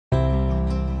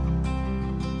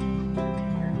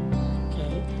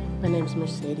is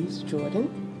Mercedes Jordan,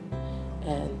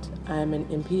 and I'm an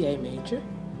MPA major,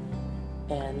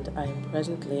 and I am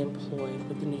presently employed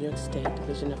with the New York State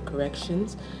Division of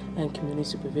Corrections and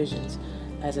Community Supervisions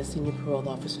as a senior parole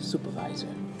officer supervisor.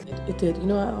 It did, you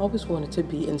know, I always wanted to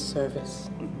be in service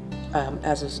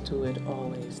as a steward,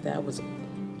 always. That was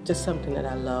just something that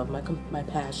I love. My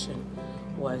passion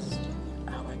was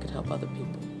how I could help other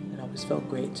people. It always felt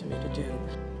great to me to do.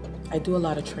 I do a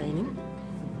lot of training,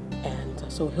 and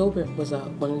so Hilbert was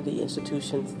one of the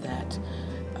institutions that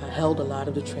held a lot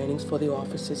of the trainings for the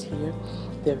officers here.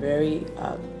 They're very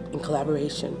in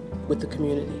collaboration with the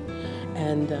community.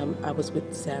 And I was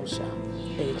with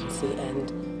SAMSHA agency,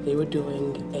 and they were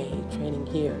doing a training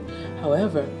here.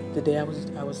 However, the day I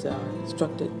was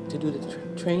instructed to do the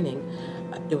training,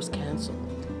 it was canceled.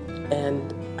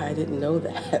 And I didn't know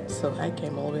that, so I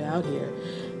came all the way out here,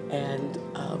 and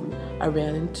I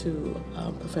ran into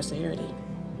Professor Harity.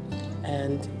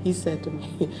 And he said to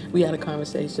me, we had a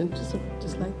conversation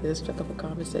just like this, struck up a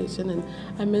conversation, and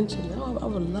I mentioned, oh, I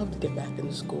would love to get back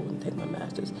into school and take my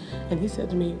master's. And he said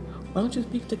to me, why don't you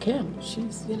speak to Kim?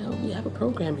 She's, you know, we have a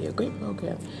program here, a great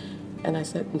program. And I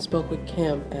sat and spoke with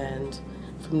Kim, and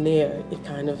from there, it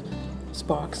kind of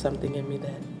sparked something in me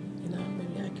that, you know,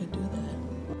 maybe I could do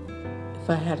that. If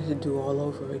I had to do all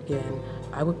over again,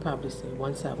 I would probably say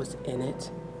once I was in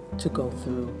it, to go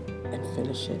through and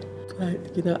finish it.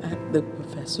 But, you know, the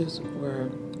professors were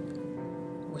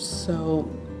so,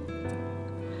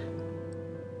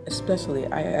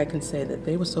 especially, I can say that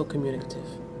they were so communicative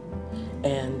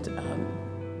and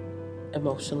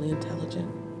emotionally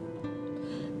intelligent.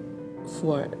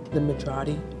 For the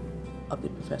majority of the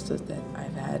professors that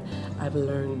I've had, I've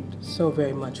learned so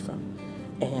very much from.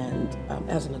 And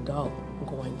as an adult,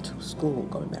 going back to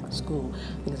school,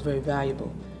 I think it's very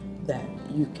valuable that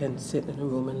you can sit in a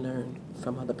room and learn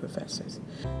from other professors.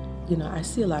 You know, I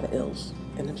see a lot of ills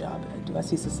in the job that I do. I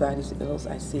see society's ills.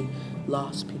 I see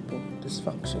lost people,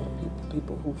 dysfunctional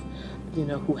people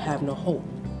who have no hope.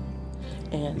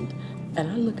 And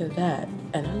I look at that,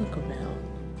 and I look around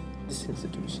this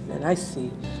institution, and I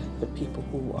see the people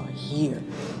who are here,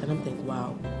 and I'm thinking,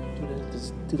 wow,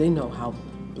 do they know how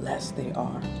blessed they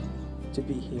are to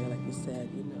be here? Like you said,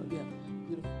 you know, yeah.